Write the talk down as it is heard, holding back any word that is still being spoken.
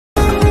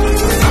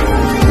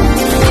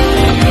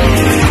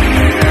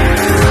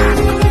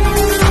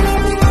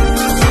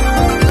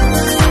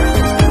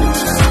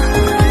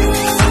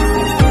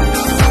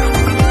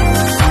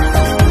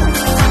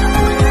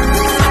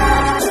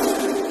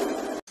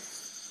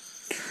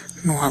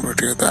ᱱᱚᱣᱟ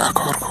ᱵᱷᱤᱰᱤᱭᱳ ᱫᱚ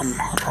ᱟᱠᱷᱚᱨ ᱠᱷᱚᱱ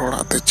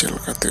ᱨᱚᱲᱟᱛᱮ ᱪᱮᱫ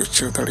ᱞᱮᱠᱟᱛᱮ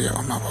ᱩᱪᱷᱟᱹᱣ ᱫᱟᱲᱮᱭᱟᱜᱼᱟ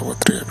ᱚᱱᱟ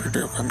ᱵᱟᱵᱚᱫ ᱨᱮᱭᱟᱜ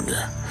ᱵᱷᱤᱰᱤᱭᱳ ᱠᱟᱱ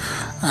ᱜᱮᱭᱟ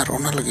ᱟᱨ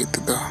ᱚᱱᱟ ᱞᱟᱹᱜᱤᱫ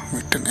ᱛᱮᱫᱚ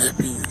ᱢᱤᱫᱴᱮᱱ ᱮᱯ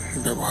ᱤᱧ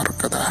ᱵᱮᱵᱚᱦᱟᱨ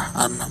ᱟᱠᱟᱫᱟ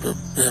ᱟᱨ ᱚᱱᱟ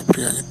ᱮᱯ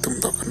ᱨᱮᱭᱟᱜ ᱧᱩᱛᱩᱢ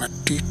ᱫᱚ ᱠᱟᱱᱟ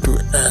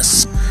T2S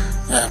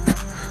ᱮᱯ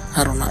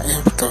ᱟᱨ ᱚᱱᱟ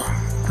ᱮᱯ ᱫᱚ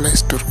ᱯᱞᱮ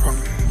ᱥᱴᱳᱨ ᱠᱷᱚᱱ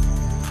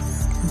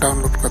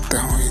डाउनलोड करते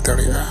हो इधर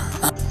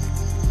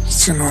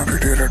सिनेमा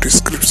वीडियो रे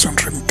डिस्क्रिप्शन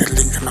रे मिटे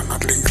लिंक ना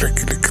लिंक रे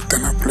क्लिक करते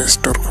ना प्ले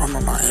स्टोर खन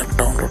ना ऐप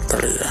डाउनलोड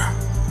दड़िया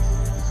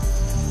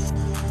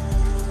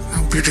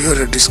वीडियो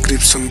रे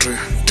डिस्क्रिप्शन रे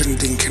टेन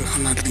लिंक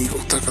ना लिंक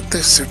उता करते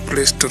से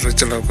प्ले स्टोर रे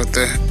चलाव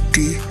करते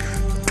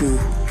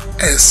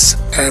T2S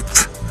ऐप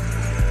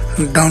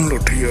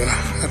डाउनलोड हुआ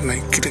और ना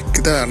क्लिक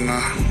किदा ना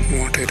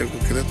मोटे रे को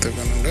किदा तब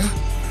ना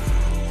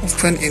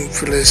open in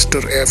play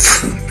store app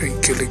रे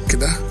क्लिक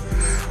किदा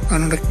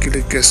अनोडे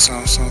क्लिक के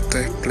साथ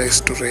प्ले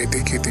स्टोर रे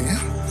देखी दिया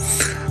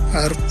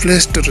और प्ले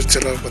स्टोर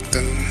चलाव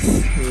बतन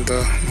द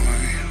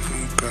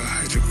नोका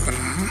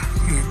हिजुकना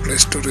प्ले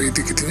स्टोर रे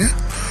देखी दिया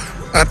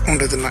और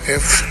ओंडे दना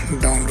ऐप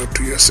डाउनलोड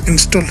हुआ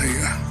इंस्टॉल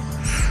हुआ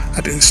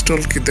और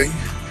इंस्टॉल किदई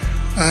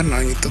और ना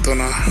नित तो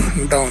ना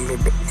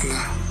डाउनलोड ना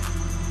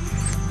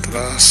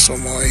थोड़ा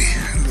समय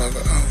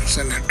लगा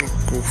से नेटवर्क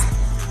को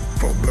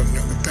प्रॉब्लम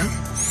होता है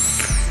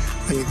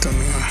नित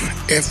ना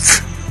ऐप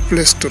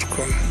प्ले स्टोर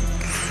को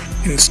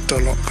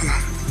इंस्टॉल होना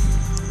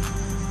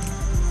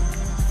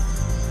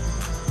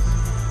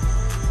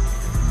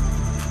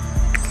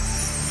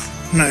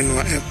ना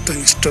इनवा ऐप तो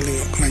इंस्टॉलिंग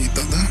होना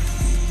जितना था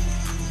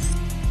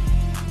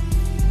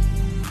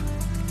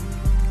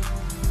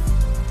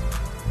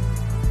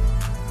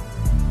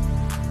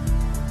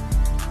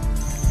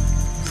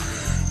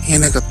ये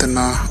ना करते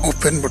ना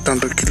ओपन बटन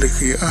रे क्लिक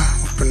किया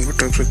ओपन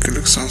बटन रे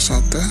क्लिक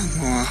साथ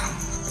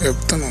ऐप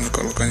तो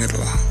नोंका लगा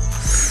निलवा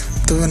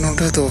तो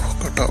नोंडे तो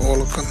कटा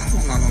ऑल कन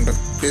ओना नोंडे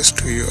पेस्ट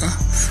हुआ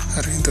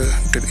और इंदो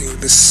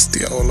इंग्लिश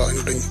दिया ऑला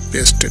इंदो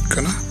पेस्ट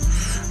कना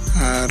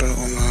और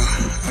ओना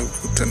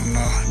अगुते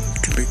ना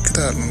क्लिक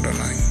किदा नोंडे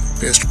ना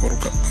पेस्ट कर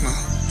कना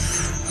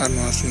और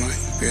ना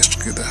पेस्ट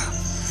किदा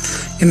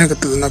इना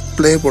कते ना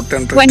प्ले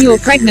बटन रे When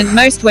you're pregnant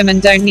most women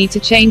don't need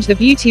to change the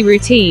beauty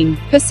routine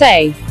per se.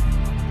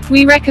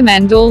 We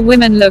recommend all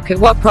women look at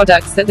what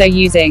products that they're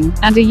using,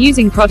 and are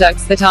using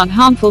products that aren't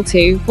harmful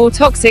to, or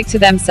toxic to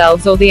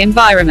themselves or the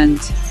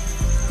environment.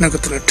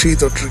 Nagatna tree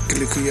dot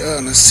click kiya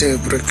na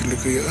save re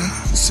click kiya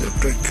save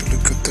re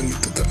click करते नहीं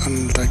तो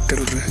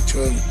untitled रह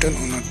जो mitten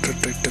उन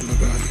title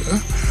लगा किया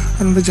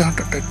और जहाँ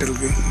title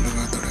के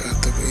लगा दड़ा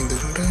तब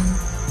इंदर ने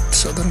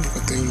साधारण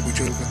करते हैं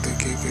गुजर करते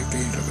के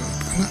लगा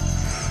करना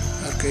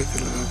और के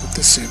लगा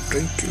करते save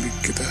re click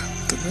किया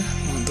तब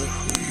मंदर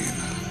हुई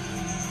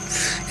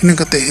इन्हें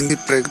कहते हिंदी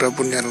पैराग्राफ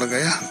बुनियाद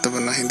लगाया तब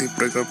ना हिंदी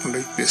पैराग्राफ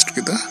में पेस्ट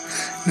किया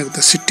इन्हें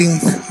कहते सिटिंग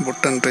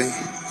बटन रे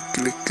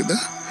क्लिक किया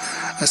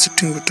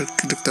सिटिंग बटन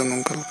क्लिक तब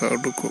नोंका लगा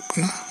उडुको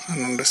कना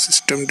नोंडे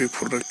सिस्टम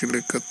डिफॉल्ट रे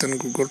क्लिक करते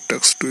Google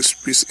text to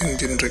speech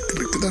engine रे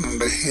क्लिक किया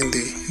नोंडे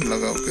हिंदी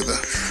लगाव किया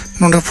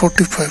नोंडे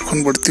 45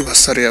 खन बढ़ती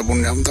भाषा रे बन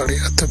नाम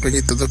दाड़िया तब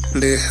नित दो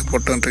प्ले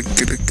बटन रे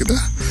क्लिक किया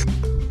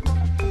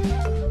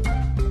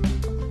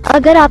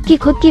अगर आपकी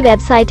खुद की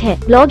वेबसाइट है,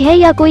 ब्लॉग है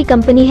या कोई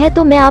कंपनी है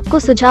तो मैं आपको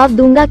सुझाव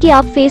दूंगा कि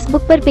आप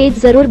फेसबुक पर पेज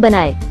जरूर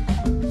बनाएं।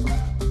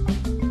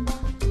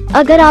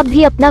 अगर आप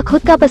भी अपना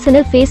खुद का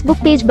पर्सनल फेसबुक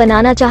पेज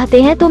बनाना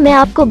चाहते हैं तो मैं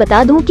आपको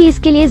बता दूं कि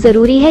इसके लिए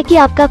जरूरी है कि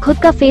आपका खुद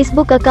का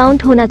फेसबुक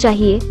अकाउंट होना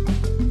चाहिए।